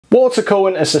Water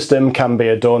cooling a system can be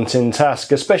a daunting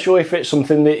task, especially if it's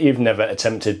something that you've never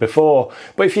attempted before.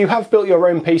 But if you have built your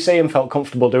own PC and felt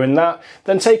comfortable doing that,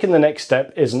 then taking the next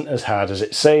step isn't as hard as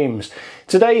it seems.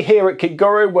 Today here at Kit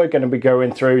Guru, we're going to be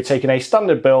going through taking a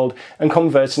standard build and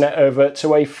converting it over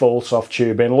to a full soft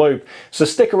tubing loop. So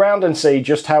stick around and see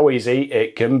just how easy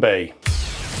it can be.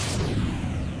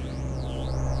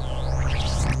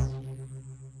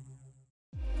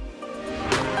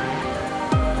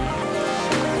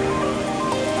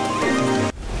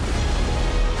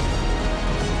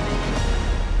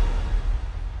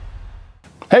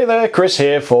 Hey there, Chris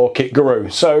here for Kit Guru.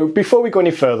 So before we go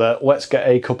any further, let's get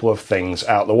a couple of things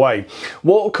out of the way.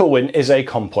 Water cooling is a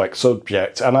complex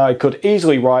subject, and I could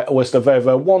easily write a list of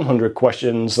over 100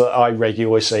 questions that I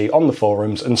regularly see on the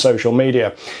forums and social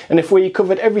media. And if we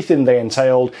covered everything they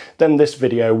entailed, then this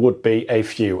video would be a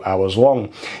few hours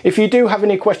long. If you do have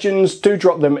any questions, do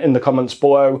drop them in the comments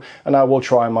below, and I will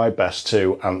try my best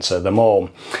to answer them all.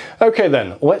 Okay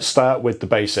then, let's start with the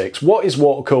basics. What is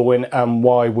water cooling and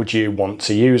why would you want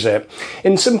to use it?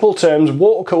 In simple terms,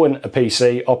 water cooling a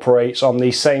PC operates on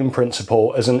the same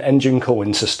principle as an engine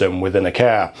cooling system within a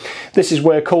car. This is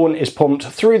where coolant is pumped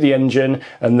through the engine,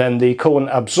 and then the coolant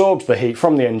absorbs the heat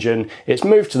from the engine. It's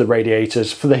moved to the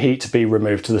radiators for the heat to be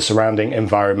removed to the surrounding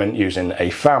environment using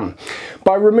a fan.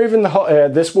 By removing the hot air,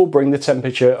 this will bring the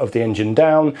temperature of the engine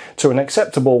down to an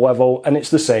acceptable level, and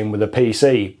it's the same with a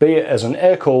PC, be it as an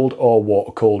air-cooled or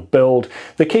water-cooled build.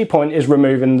 The key point is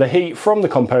removing the heat from the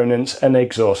components and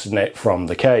exhausting it from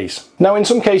the case. Now, in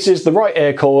some cases, the right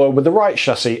air cooler with the right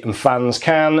chassis and fans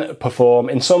can perform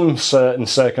in some certain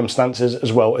circumstances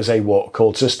as well as a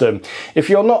water-cooled system. If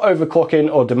you're not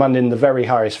overclocking or demanding the very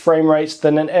highest frame rates,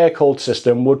 then an air-cooled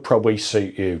system would probably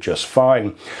suit you just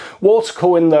fine. Water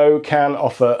cooling, though, can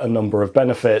offer a number of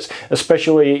benefits,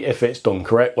 especially if it's done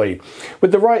correctly.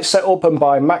 With the right setup and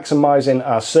by maximising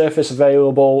our surface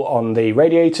available on the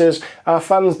radiators, our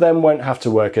fans then won't have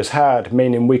to work as hard,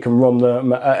 meaning we can run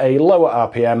them at a lower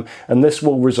RPM, and this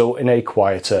will result in a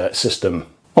quieter system.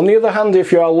 On the other hand,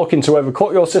 if you are looking to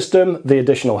overclock your system, the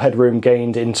additional headroom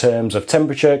gained in terms of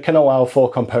temperature can allow for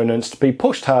components to be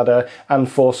pushed harder and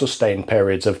for sustained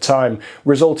periods of time,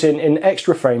 resulting in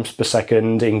extra frames per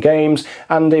second in games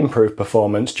and improved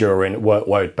performance during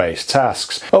workload-based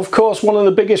tasks. Of course, one of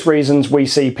the biggest reasons we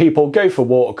see people go for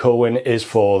water cooling is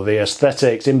for the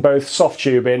aesthetics in both soft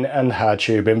tubing and hard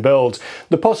tubing builds.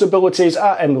 The possibilities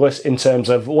are endless in terms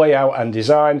of layout and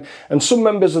design, and some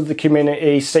members of the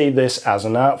community see this as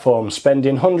an art form,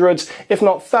 spending hundreds, if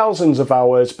not thousands of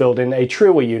hours building a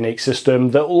truly unique system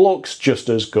that looks just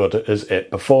as good as it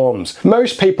performs.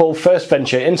 Most people first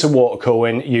venture into water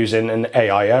cooling using an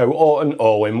AIO or an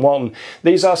all-in-one.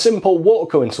 These are simple water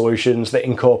cooling solutions that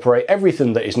incorporate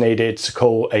everything that is needed to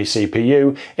cool a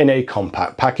CPU in a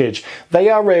compact package. They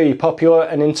are really popular,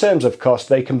 and in terms of cost,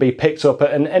 they can be picked up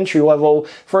at an entry level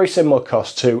for a similar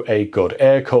cost to a good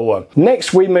air cooler.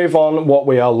 Next, we move on what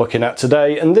we are looking at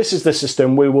today, and this is the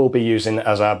system we will be using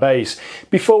as our base.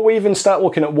 Before we even start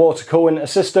looking at water cooling a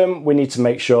system, we need to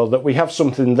make sure that we have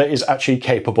something that is actually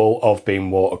capable of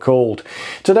being water cooled.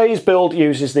 Today's build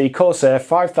uses the Corsair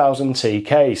 5000T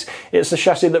case. It's a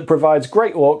chassis that provides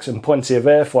great looks and plenty of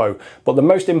airflow, but the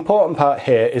most important part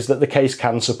here is that the case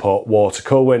can support water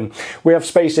cooling. We have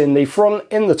space in the front,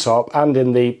 in the top, and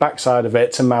in the back side of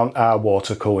it to mount our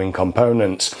water cooling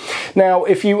components. Now,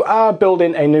 if you are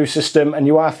building a new system and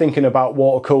you are thinking about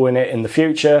water cooling it in the future,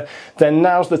 then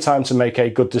now's the time to make a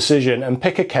good decision and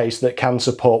pick a case that can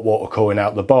support water cooling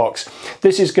out the box.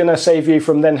 This is going to save you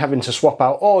from then having to swap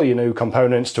out all your new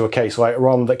components to a case later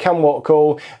on that can water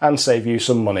cool, and save you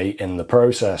some money in the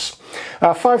process.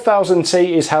 Our 5000T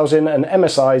is housing an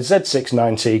MSI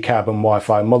Z690 carbon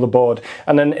Wi-Fi motherboard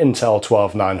and an Intel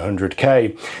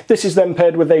 12900K. This is then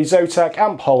paired with a Zotac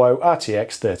Amp Holo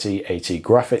RTX 3080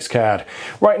 graphics card.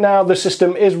 Right now the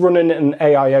system is running an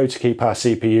AIO to keep our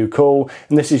CPU cool,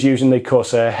 and this is using the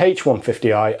Corsair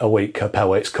H150i Elite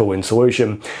Capellix cooling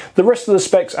solution. The rest of the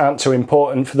specs aren't too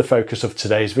important for the focus of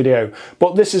today's video,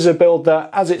 but this is a build that,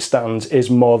 as it stands, is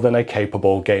more than a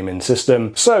capable gaming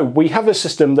system. So we have a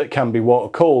system that can be water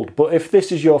cooled, but if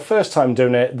this is your first time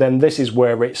doing it, then this is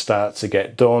where it starts to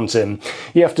get daunting.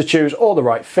 You have to choose all the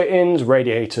right fittings,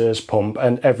 radiators, pump,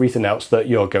 and everything else that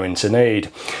you're going to need.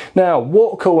 Now,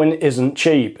 water cooling isn't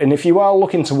cheap, and if you are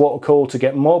looking to water cool to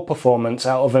get more performance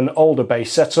out of an older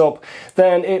folder-based setup,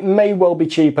 then it may well be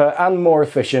cheaper and more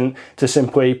efficient to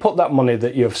simply put that money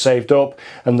that you've saved up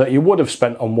and that you would have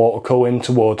spent on water cooling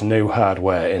towards new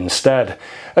hardware instead.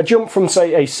 A jump from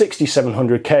say a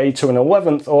 6700K to an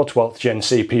 11th or 12th gen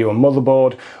CPU and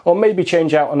motherboard, or maybe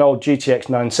change out an old GTX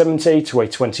 970 to a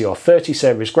 20 or 30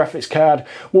 series graphics card,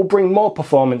 will bring more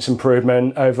performance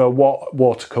improvement over what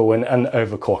water cooling and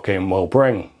overclocking will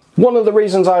bring. One of the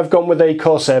reasons I've gone with a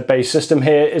Corsair based system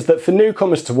here is that for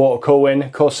newcomers to water cooling,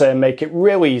 Corsair make it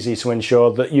really easy to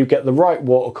ensure that you get the right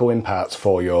water cooling parts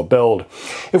for your build.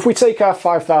 If we take our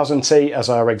 5000T as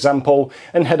our example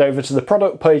and head over to the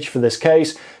product page for this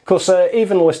case, Corsair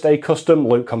even list a custom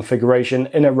loop configuration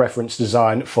in a reference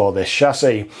design for this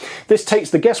chassis. This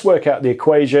takes the guesswork out of the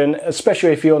equation,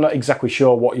 especially if you're not exactly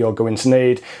sure what you're going to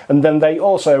need, and then they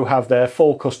also have their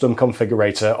full custom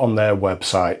configurator on their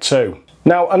website too.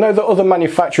 Now, I know that other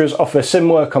manufacturers offer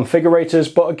similar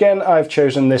configurators, but again, I've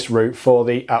chosen this route for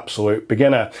the absolute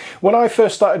beginner. When I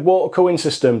first started water cooling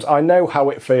systems, I know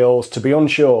how it feels to be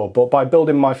unsure, but by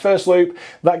building my first loop,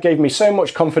 that gave me so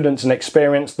much confidence and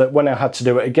experience that when I had to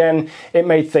do it again, it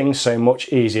made things so much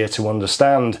easier to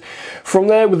understand. From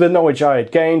there, with the knowledge I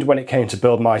had gained when it came to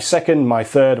build my second, my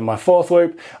third and my fourth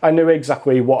loop, I knew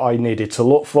exactly what I needed to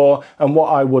look for and what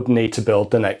I would need to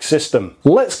build the next system.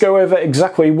 Let's go over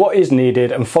exactly what is needed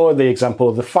and follow the example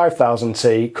of the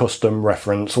 5000T custom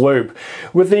reference loop.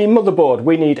 With the motherboard,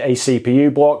 we need a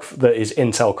CPU block that is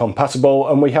Intel compatible,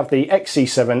 and we have the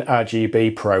XC7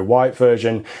 RGB Pro White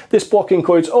version. This block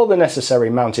includes all the necessary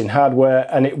mounting hardware,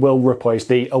 and it will replace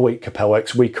the Elite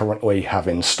Capellix we currently have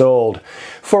installed.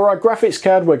 For our graphics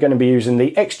card, we're going to be using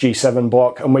the XG7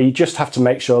 block, and we just have to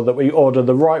make sure that we order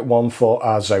the right one for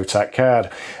our Zotac card.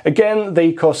 Again,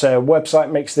 the Corsair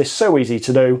website makes this so easy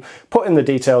to do. Put in the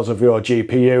details of your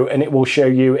GPU and it will show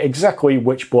you exactly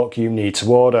which block you need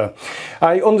to order.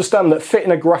 I understand that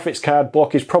fitting a graphics card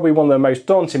block is probably one of the most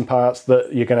daunting parts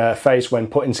that you're going to face when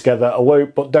putting together a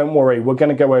loop, but don't worry, we're going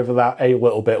to go over that a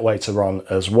little bit later on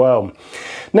as well.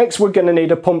 Next, we're going to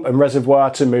need a pump and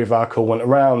reservoir to move our coolant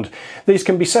around. These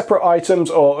can be separate items,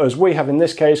 or as we have in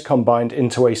this case, combined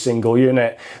into a single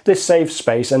unit. This saves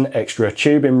space and extra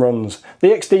tubing runs. The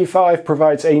XD5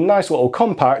 provides a nice little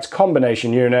compact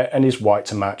combination unit and is white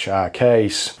to match our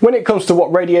case. When it comes to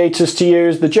what radiators to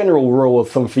use, the general rule of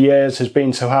thumb for years has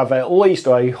been to have at least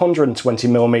a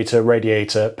 120mm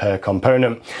radiator per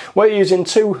component. We're using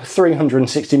two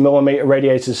 360mm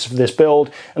radiators for this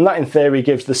build, and that in theory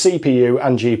gives the CPU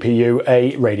and GPU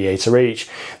a radiator each.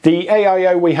 The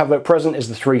AIO we have at present is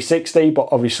the 360, but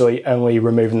obviously only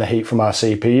removing the heat from our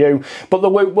CPU, but the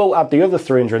loop will add the other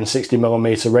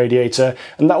 360mm radiator,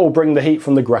 and that will bring the heat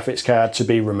from the graphics card to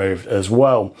be removed as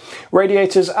well.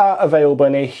 Radiators are available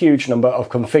in a huge number of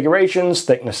configurations,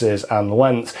 thicknesses and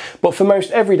length, but for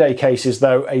most everyday cases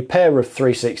though, a pair of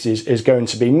 360s is going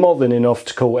to be more than enough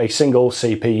to cool a single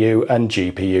CPU and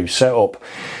GPU setup.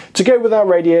 To go with our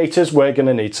radiators, we're going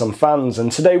to need some fans, and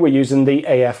today we're using the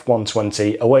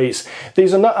AF120 Elites.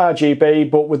 These are not RGB,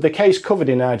 but with the case covered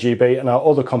in RGB and our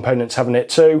other components having it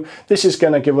too, this is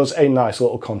going to give us a nice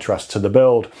little contrast to the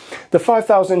build. The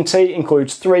 5000T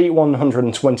includes three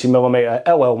 120mm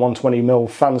LL120mm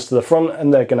fans to the front,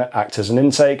 and they're going to act as an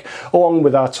intake, along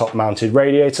with our top mounted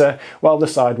radiator, while the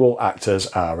side will act as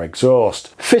our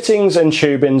exhaust. Fittings and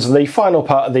tubings are the final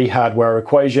part of the hardware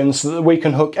equation so that we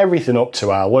can hook everything up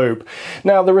to our loop.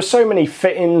 Now, there are so many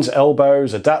fittings,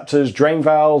 elbows, adapters, drain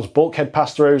valves, bulkhead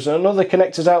pass-throughs and other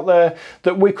connectors out there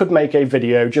that we could make a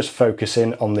video just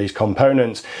focusing on these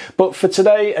components. But for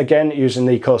today, again, using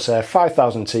the Corsair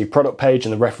 5000T product page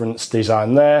and the reference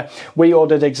design there, we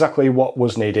ordered exactly what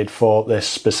was needed for this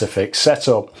specific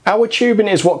setup. Our tubing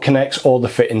is what connects all the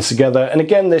fittings together, and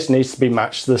again, this needs to be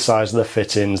matched to the size of the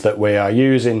fittings that we are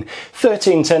using.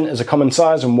 1310 is a common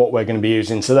size and what we're going to be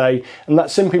using today, and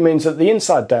that simply means that the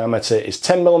inside diameter is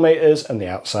 10mm and the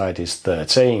outside is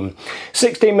 13.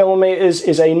 16mm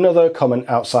is another common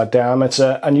outside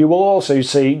diameter, and you will also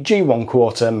see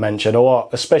G1/4 mentioned a lot,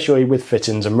 especially with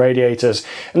fittings and radiators,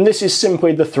 and this is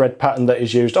simply the thread pattern that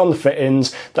is used on the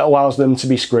fittings that allows them to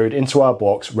be screwed into our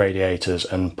blocks, radiators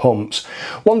and pumps.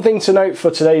 One thing to note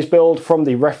for today's build from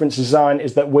the reference design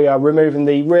is that we are removing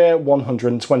the rear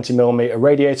 120mm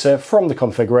radiator from the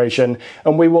configuration,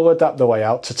 and we will adapt the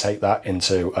layout to take that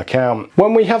into account.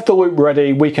 When we have the loop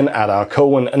ready, we can add our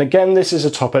coolant, and again, this is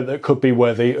a topic that could be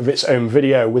worthy of its own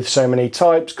video with so many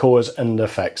types, colours and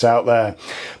effects out there.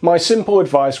 My simple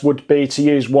advice would be to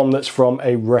use one that's from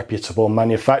a reputable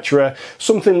manufacturer,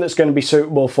 something that's going to be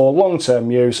suitable for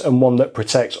long-term use and one that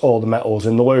protects all the metals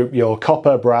in the loop, your copper,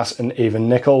 copper, brass and even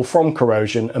nickel from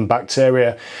corrosion and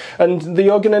bacteria. And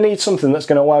you're going to need something that's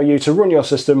going to allow you to run your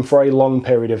system for a long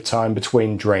period of time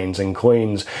between drains and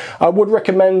cleans. I would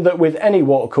recommend that with any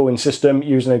water cooling system,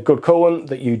 using a good coolant,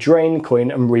 that you drain,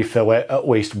 clean and refill it at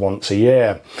least once a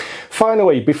year.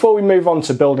 Finally, before we move on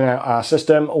to building out our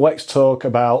system, let's talk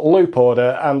about loop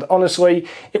order, and honestly,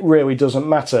 it really doesn't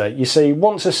matter. You see,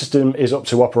 once a system is up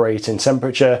to operating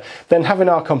temperature, then having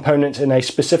our components in a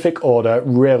specific order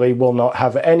really will not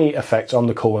have any effect on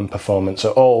the cooling performance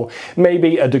at all,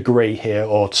 maybe a degree here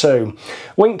or two.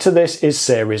 Linked to this is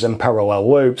series and parallel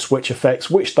loops, which affects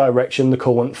which direction the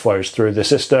coolant flows through the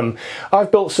system.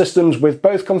 I've built systems with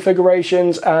both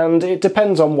configurations, and it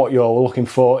depends on what you're looking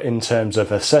for in terms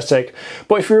of aesthetic.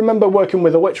 But if you remember working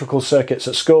with electrical circuits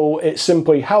at school, it's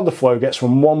simply how the flow gets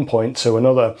from one point to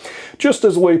another. Just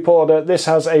as loop order, this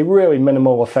has a really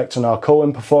minimal effect on our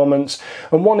cooling performance,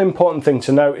 and one important thing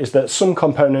to note is that some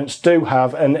components do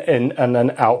have an in and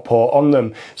an out port on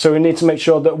them, so we need to make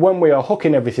sure that when we are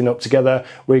hooking everything up together,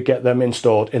 we get them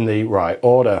installed in the right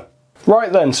order.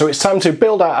 Right then, so it's time to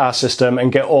build out our system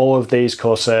and get all of these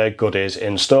Corsair goodies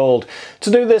installed. To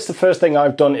do this, the first thing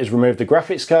I've done is remove the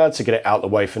graphics card to get it out the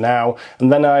way for now,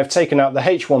 and then I've taken out the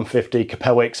H150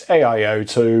 Capellix AIO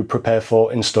to prepare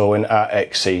for installing our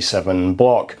XC7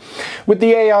 block. With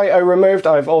the AIO removed,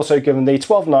 I've also given the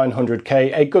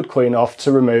 12900K a good clean off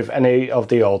to remove any of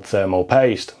the old thermal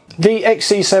paste. The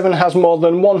XC7 has more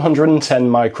than 110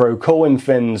 micro cooling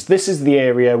fins. This is the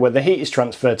area where the heat is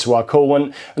transferred to our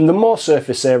coolant, and the more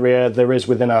surface area there is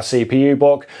within our CPU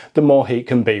block, the more heat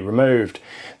can be removed.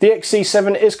 The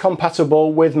XC7 is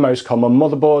compatible with most common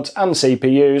motherboards and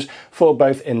CPUs for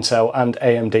both Intel and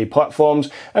AMD platforms,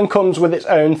 and comes with its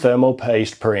own thermal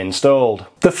paste pre-installed.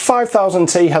 The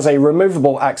 5000T has a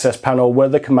removable access panel where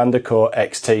the Commander Core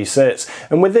XT sits,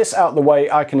 and with this out the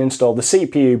way I can install the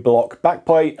CPU block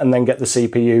backplate and then get the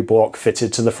CPU block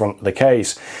fitted to the front of the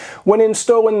case. When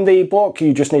installing the block,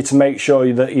 you just need to make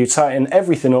sure that you tighten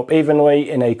everything up evenly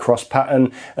in a cross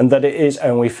pattern, and that it is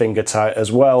only finger tight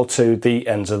as well to the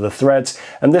ends of the threads,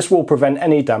 and this will prevent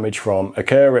any damage from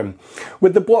occurring.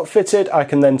 With the block fitted, I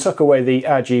can then tuck away the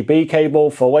RGB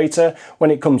cable for later when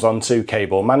it comes on to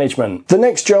cable management. The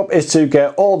next job is to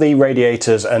get all the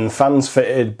radiators and fans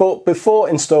fitted, but before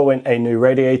installing a new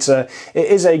radiator, it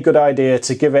is a good idea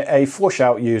to give it a flush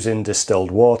out using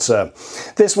distilled water.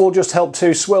 This will just help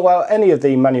to swill out any of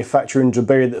the manufacturing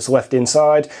debris that's left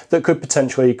inside that could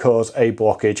potentially cause a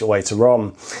blockage later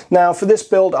on. Now for this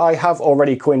build, I have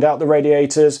already cleaned out the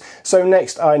radiators, so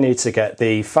next I need to get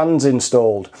the fans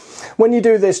installed. When you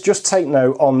do this, just take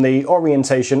note on the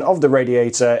orientation of the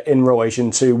radiator in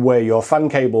relation to where your fan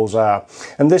cables are,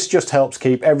 and this just helps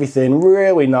keep everything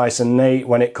really nice and neat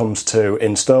when it comes to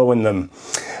installing them.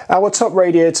 Our top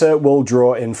radiator will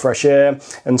draw in fresh air,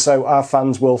 and so our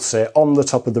fans will sit on the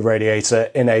top of the radiator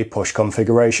in a push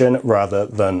configuration rather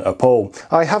than a pull.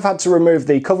 I have had to remove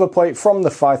the cover plate from the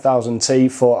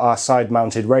 5000T for our side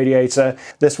mounted radiator.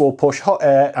 This will push hot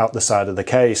air out the side of the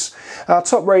case. Our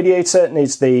top radiator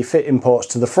needs the fitting ports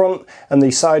to the front, and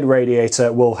the side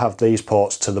radiator will have these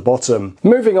ports to the bottom.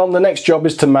 Moving on, the next job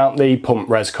is to mount the pump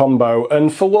res combo,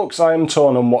 and for looks I am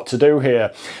torn on what to do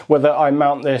here, whether I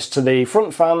mount this to the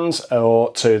front fans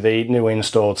or to the newly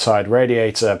installed side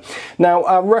radiator. Now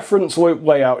our reference loop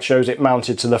layout shows it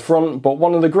mounted to the front, but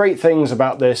one of the great things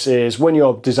about this is when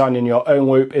you're designing your own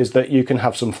loop is that you can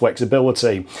have some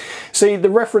flexibility. See, the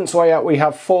reference layout we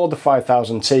have for the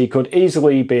 5000T could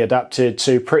easily be adapted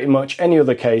to pretty much any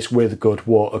other case with good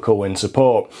water cooling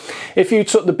support. If you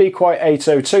took the Be Quiet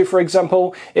 802 for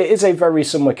example, it is a very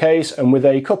similar case, and with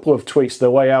a couple of tweaks to the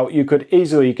layout you could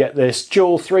easily get this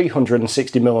dual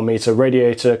 360mm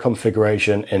radiator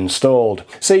configuration installed.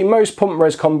 See, most pump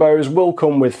res combos will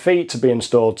come with feet to be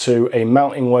installed to a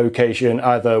mounting location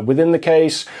either within the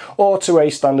case or to a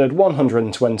standard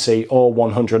 120 or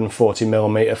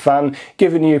 140mm fan,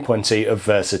 giving you plenty of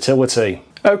versatility.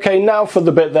 Okay, now for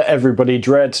the bit that everybody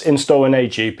dreads, installing a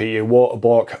GPU water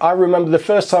block. I remember the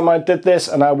first time I did this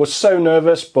and I was so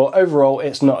nervous, but overall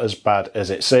it's not as bad as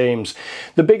it seems.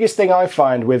 The biggest thing I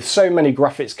find with so many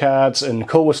graphics cards and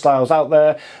cooler styles out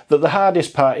there, that the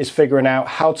hardest part is figuring out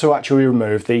how to actually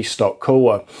remove the stock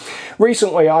cooler.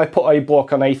 Recently I put a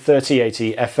block on a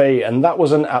 3080 Fe and that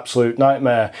was an absolute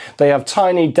nightmare. They have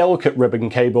tiny delicate ribbon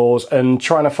cables and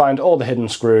trying to find all the hidden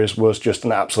screws was just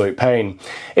an absolute pain.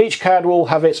 Each card will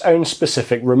have its own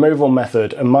specific removal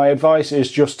method, and my advice is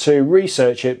just to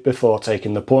research it before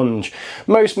taking the plunge.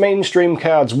 Most mainstream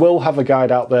cards will have a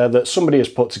guide out there that somebody has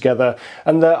put together,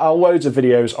 and there are loads of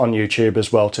videos on YouTube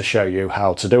as well to show you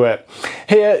how to do it.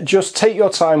 Here, just take your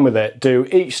time with it, do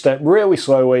each step really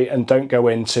slowly and don't go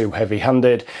in too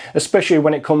heavy-handed, especially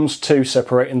when it comes to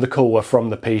separating the cooler from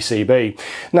the PCB.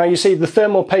 Now you see the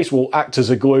thermal paste will act as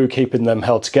a glue, keeping them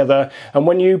held together, and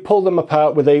when you pull them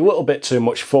apart with a little bit too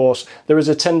much force, there is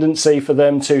a tendency for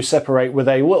them to separate with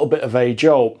a little bit of a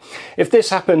jolt. If this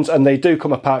happens and they do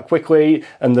come apart quickly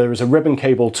and there is a ribbon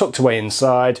cable tucked away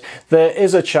inside, there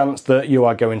is a chance that you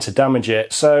are going to damage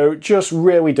it. So just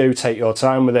really do take your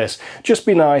time with this. Just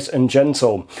be nice and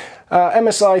gentle.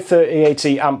 MSI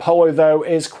 3080 Amp Holo though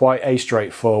is quite a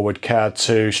straightforward card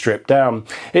to strip down.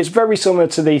 It's very similar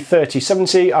to the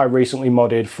 3070 I recently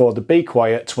modded for the Be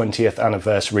Quiet 20th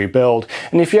anniversary build,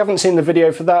 and if you haven't seen the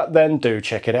video for that, then do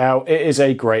check it out. It is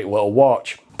a great little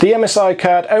watch. The MSI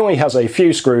card only has a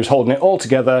few screws holding it all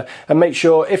together, and make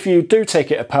sure if you do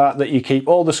take it apart that you keep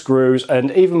all the screws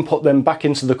and even put them back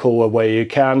into the cooler where you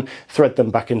can, thread them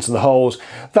back into the holes.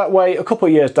 That way a couple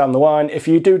of years down the line, if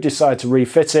you do decide to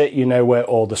refit it, you know where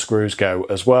all the screws go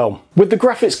as well. With the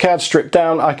graphics card stripped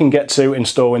down, I can get to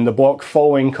installing the block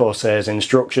following Corsair's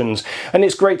instructions, and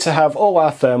it's great to have all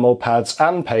our thermal pads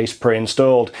and paste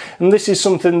pre-installed, and this is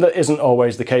something that isn't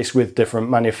always the case with different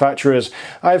manufacturers.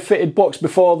 I've fitted blocks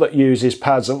before that uses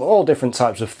pads of all different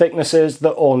types of thicknesses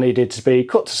that all needed to be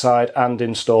cut to side and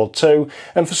installed too,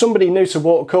 and for somebody new to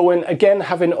water cooling, again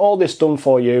having all this done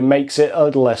for you makes it a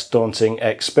less daunting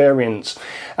experience.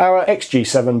 Our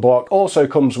XG7 block also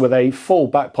comes with a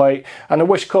full backplate, and I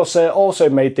wish Corsair also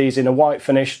made these in a white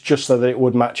finish just so that it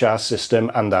would match our system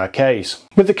and our case.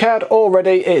 With the card all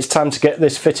ready, it's time to get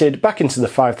this fitted back into the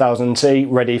 5000T,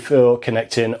 ready for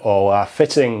connecting all our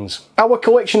fittings. Our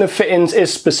collection of fittings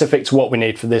is specific to what we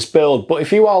need for this build, but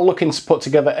if you are looking to put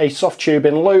together a soft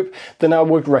tubing loop, then I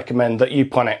would recommend that you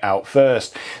plan it out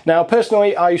first. Now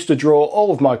personally, I used to draw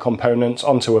all of my components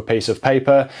onto a piece of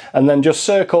paper and then just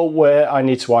circle where I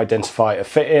need to identify a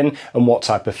fitting and what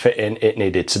type of fitting it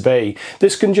needed to be.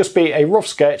 This can just be a rough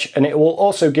sketch, and it will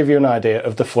also give you an idea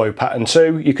of the flow pattern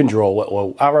too. You can draw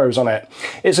little arrows on it.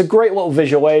 It's a great little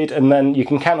visual aid, and then you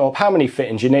can count up how many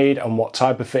fittings you need and what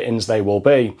type of fittings they will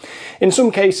be. In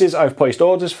some cases I've placed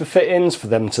orders for fittings for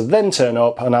them to then turn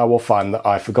up, and I will find that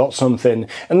I forgot something,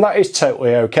 and that is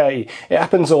totally okay. It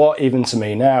happens a lot even to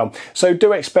me now, so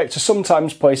do expect to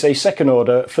sometimes place a second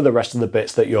order for the rest of the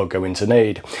bits that you're going to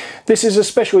need. This is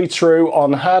especially true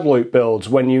on hard loop builds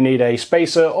when you need a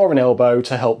spacer or an elbow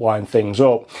to help line things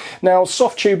up. Now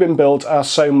soft tubing builds are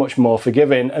so much more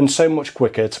forgiving and so much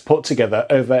quicker to put together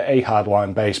over a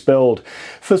hardline based build.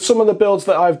 For some of the builds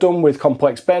that I've done with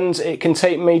complex bends, it can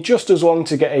take me just as long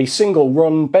to get a single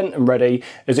run bent and ready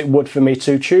as it would for me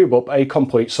to tube up a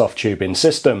complete soft tubing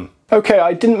system. Okay,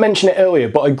 I didn't mention it earlier,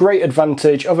 but a great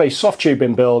advantage of a soft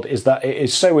tubing build is that it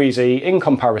is so easy in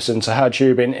comparison to hard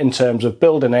tubing in terms of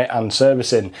building it and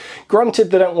servicing.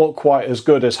 Granted, they don't look quite as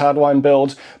good as hardline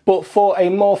builds, but for a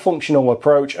more functional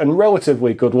approach and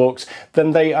relatively good looks,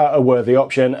 then they are a worthy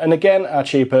option, and again are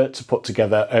cheaper to put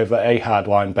together over a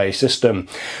hardline based system.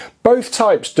 Both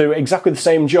types do exactly the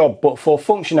same job, but for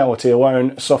functionality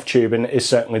alone, soft tubing is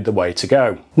certainly the way to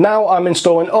go. Now I'm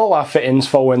installing all our fittings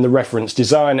following the reference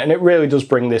design, and it really does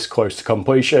bring this close to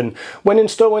completion. When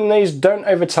installing these, don't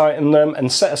over tighten them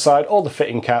and set aside all the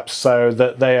fitting caps so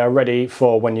that they are ready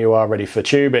for when you are ready for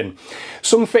tubing.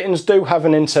 Some fittings do have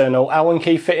an internal Allen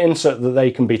key fitting so that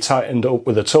they can be tightened up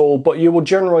with a tool, but you will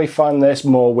generally find this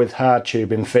more with hard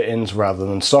tubing fittings rather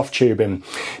than soft tubing.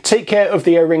 Take care of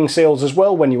the O-ring seals as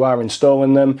well when you are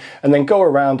installing them, and then go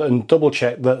around and double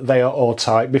check that they are all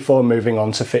tight before moving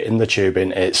on to fitting the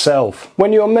tubing itself.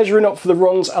 When you are measuring up for the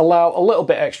runs, allow a little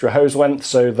bit extra hose length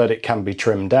so that it can be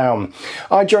trimmed down.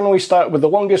 I generally start with the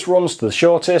longest runs to the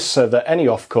shortest so that any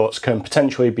offcuts can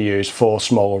potentially be used for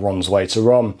smaller runs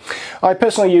later on. I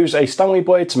personally use a Stanley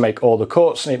blade to make all the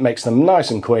cuts. It makes them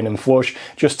nice and clean and flush.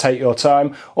 Just take your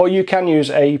time, or you can use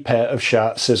a pair of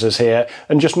sharp scissors here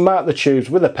and just mark the tubes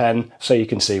with a pen so you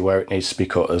can see where it needs to be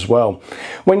cut as well.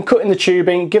 When cutting the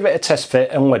tubing, give it a test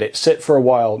fit and let it sit for a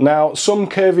while. Now, some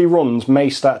curvy runs may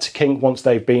start to kink once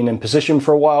they've been in position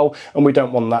for a while, and we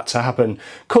don't want that to happen.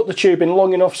 Cut the tubing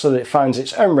long enough so that it finds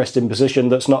its own resting position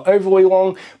that's not overly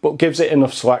long, but gives it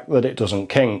enough slack that it doesn't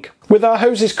kink. With our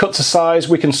hoses cut to size,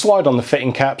 we can slide on the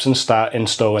fitting caps and start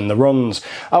installing the runs.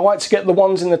 I like to get the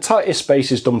ones in the tightest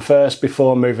spaces done first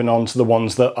before moving on to the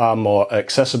ones that are more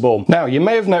accessible. Now, you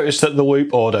may have noticed that the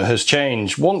loop order has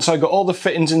changed. Once I got all the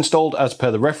fittings settings installed as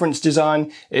per the reference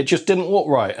design, it just didn't look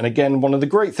right. And again, one of the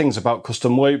great things about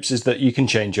custom loops is that you can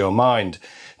change your mind.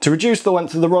 To reduce the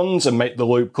length of the runs and make the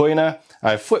loop cleaner,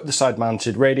 I've flipped the side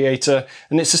mounted radiator,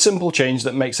 and it's a simple change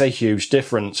that makes a huge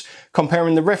difference.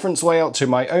 Comparing the reference layout to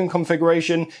my own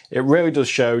configuration, it really does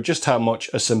show just how much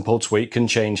a simple tweak can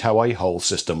change how a whole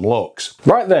system looks.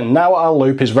 Right then, now our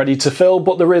loop is ready to fill,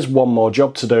 but there is one more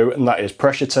job to do, and that is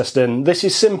pressure testing. This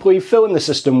is simply filling the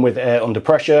system with air under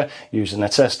pressure using a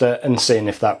tester and seeing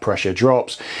if that pressure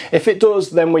drops. If it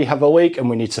does, then we have a leak and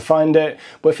we need to find it,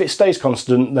 but if it stays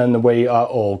constant, then we are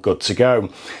all good to go.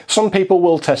 Some people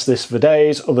will test this for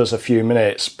days, others a few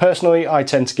minutes. Personally, I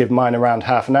tend to give mine around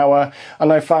half an hour,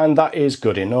 and I find that is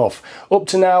good enough. Up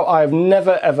to now, I have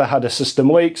never ever had a system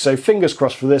leak, so fingers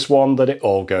crossed for this one that it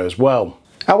all goes well.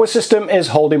 Our system is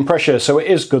holding pressure, so it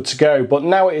is good to go, but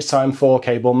now it is time for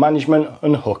cable management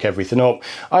and hook everything up.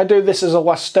 I do this as a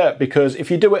last step because if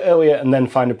you do it earlier and then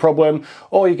find a problem,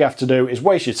 all you have to do is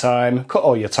waste your time, cut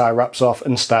all your tie wraps off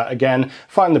and start again,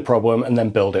 find the problem and then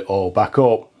build it all back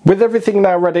up. With everything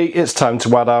now ready, it's time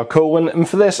to add our coolant, and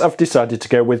for this I've decided to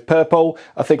go with purple.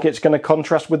 I think it's going to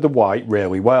contrast with the white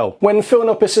really well. When filling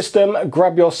up a system,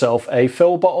 grab yourself a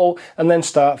fill bottle and then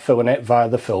start filling it via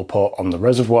the fill port on the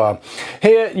reservoir.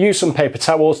 Here, use some paper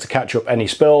towels to catch up any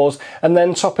spills and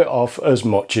then top it off as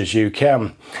much as you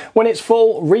can. When it's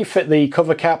full, refit the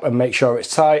cover cap and make sure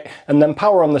it's tight, and then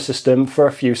power on the system for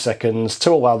a few seconds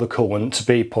to allow the coolant to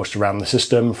be pushed around the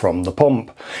system from the pump.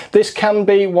 This can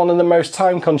be one of the most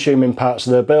time-consuming parts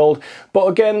of the build, but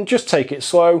again, just take it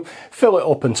slow, fill it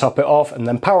up and top it off, and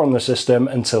then power on the system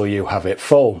until you have it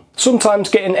full. Sometimes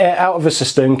getting air out of a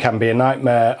system can be a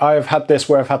nightmare. I have had this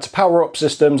where I've had to power up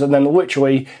systems and then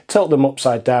literally tilt them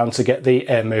upside down to get the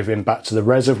air moving back to the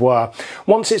reservoir.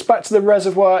 Once it's back to the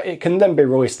reservoir, it can then be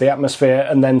released to the atmosphere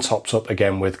and then topped up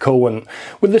again with coolant.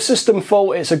 With the system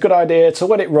full, it's a good idea to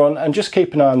let it run and just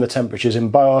keep an eye on the temperatures in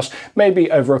BIOS,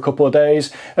 maybe over a couple of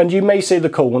days, and you may see the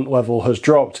coolant level has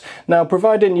dropped. Now,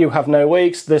 providing you have no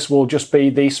leaks, this will just be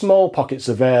the small pockets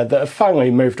of air that have finally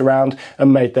moved around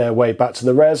and made their way back to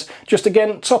the res. Just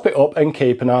again, top it up and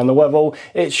keep an eye on the level.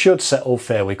 It should settle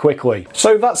fairly quickly.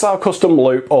 So that's our custom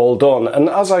loop all done, and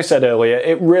as I said earlier,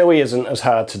 it really isn't as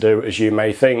hard to do as you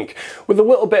may think. With a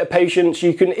little bit of patience,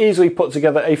 you can easily put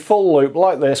together a full loop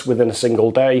like this within a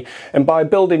single day, and by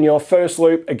building your first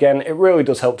loop, again, it really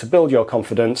does help to build your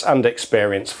confidence and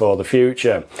experience for the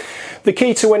future. The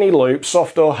key to any loop,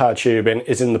 soft or hard tubing,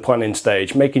 is in the planning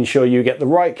stage, making sure you get the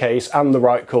right case and the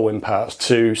right cooling parts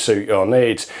to suit your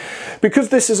needs. Because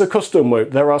this is a custom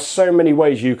loop, there are so many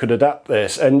ways you could adapt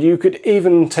this, and you could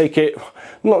even take it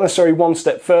not necessarily one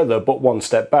step further, but one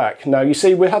step back. Now you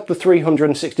see we had the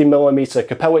 360mm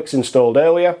Capellix installed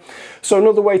earlier, so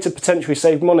another way to potentially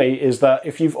save money is that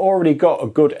if you've already got a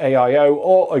good AIO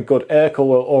or a good air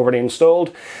cooler already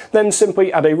installed, then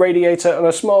simply add a radiator and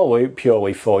a small loop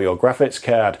purely for your graphics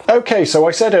card. Okay, so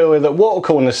I said earlier that water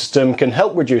cooling the system can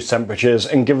help reduce temperatures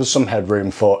and give us some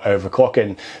headroom for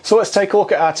overclocking. So let's take a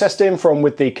look at our testing from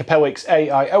with the Capellix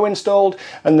AIO installed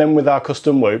and then with our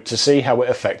custom loop to see how it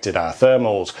affected our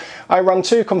thermals. I ran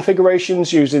two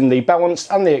configurations using the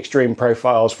balanced and the extreme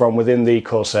profiles from within the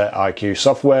Corsair IQ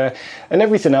software, and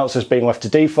everything else has been left to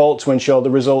default to ensure the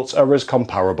results are as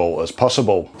comparable as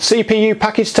possible. CPU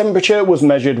package temperature was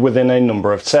measured within a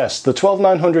number of tests. The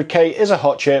 12900K is a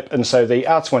hot chip, and so the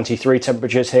R23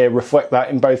 temperatures here reflect that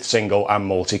in both single and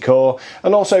multi-core,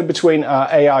 and also between our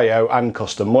AIO and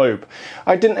custom loop.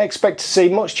 I didn't expect to see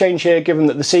much change here given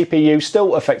that the CPU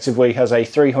still effectively has a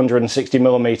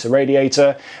 360mm radiator,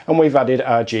 and we've added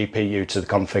our GPU to the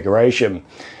configuration.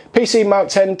 PC Mark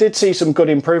 10 did see some good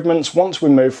improvements once we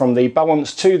moved from the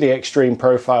balance to the extreme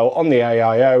profile on the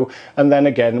AIO, and then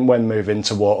again when moving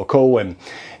to water cooling.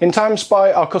 In Time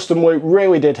Spy, our custom loop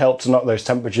really did help to knock those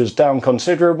temperatures down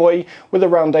considerably, with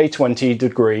around a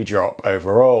 20-degree drop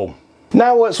overall.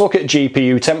 Now let's look at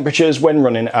GPU temperatures when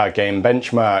running our game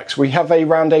benchmarks. We have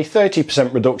around a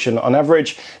 30% reduction on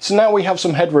average, so now we have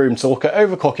some headroom to look at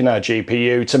overclocking our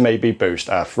GPU to maybe boost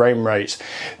our frame rates.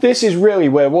 This is really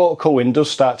where water cooling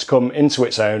does start to come into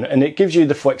its own, and it gives you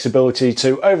the flexibility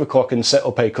to overclock and set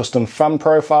up a custom fan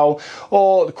profile,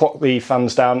 or clock the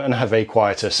fans down and have a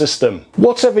quieter system.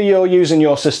 Whatever you're using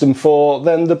your system for,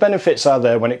 then the benefits are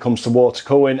there when it comes to water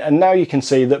cooling, and now you can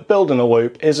see that building a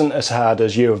loop isn't as hard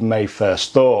as you may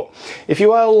first thought. If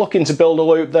you are looking to build a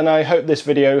loop, then I hope this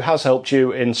video has helped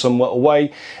you in some little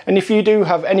way, and if you do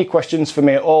have any questions for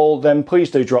me at all, then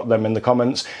please do drop them in the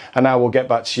comments and I will get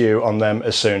back to you on them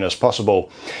as soon as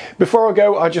possible. Before I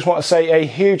go, I just want to say a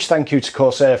huge thank you to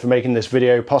Corsair for making this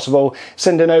video possible,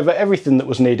 sending over everything that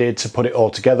was needed to put it all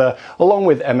together, along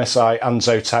with MSI and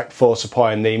Zotac for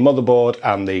supplying the motherboard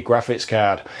and the graphics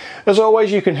card. As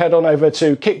always, you can head on over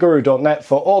to kitguru.net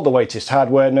for all the latest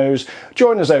hardware news,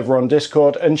 join us over on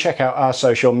Discord and check out our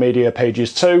social media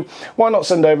pages too. Why not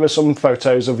send over some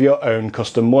photos of your own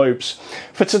custom loops?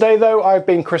 For today though, I've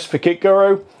been Kris for Kit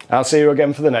Guru. I'll see you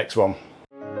again for the next one.